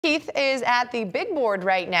Keith is at the big board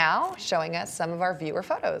right now, showing us some of our viewer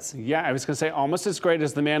photos. Yeah, I was going to say almost as great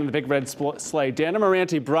as the man in the big red sleigh. Dana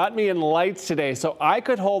Moranti brought me in lights today so I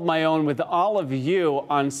could hold my own with all of you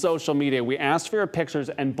on social media. We asked for your pictures,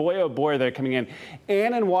 and boy, oh boy, they're coming in.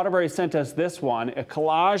 Ann in Waterbury sent us this one, a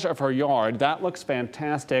collage of her yard. That looks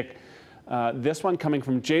fantastic. This one coming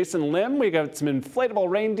from Jason Lim. We got some inflatable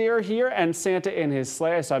reindeer here and Santa in his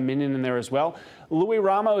sleigh. I saw Minion in there as well. Louis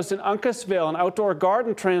Ramos in Uncasville, an outdoor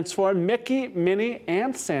garden transformed. Mickey, Minnie,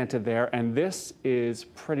 and Santa there. And this is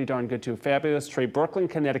pretty darn good too. Fabulous tree, Brooklyn,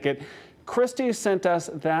 Connecticut. Christy sent us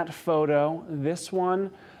that photo. This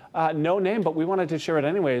one, no name, but we wanted to share it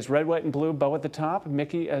anyways. Red, white, and blue bow at the top.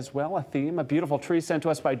 Mickey as well, a theme. A beautiful tree sent to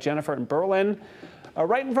us by Jennifer in Berlin.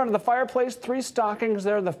 Right in front of the fireplace, 3 stockings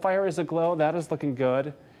there. The fire is aglow. That is looking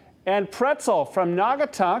good. And Pretzel from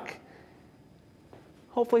Naugatuck.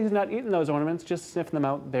 Hopefully he's not eating those ornaments, just sniffing them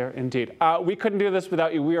out there indeed. We couldn't do this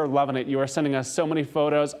without you. We are loving it. You are sending us so many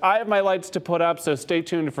photos. I have my lights to put up, so stay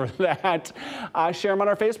tuned for that. Share them on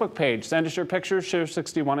our Facebook page. Send us your pictures,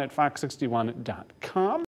 share61@fox61.com.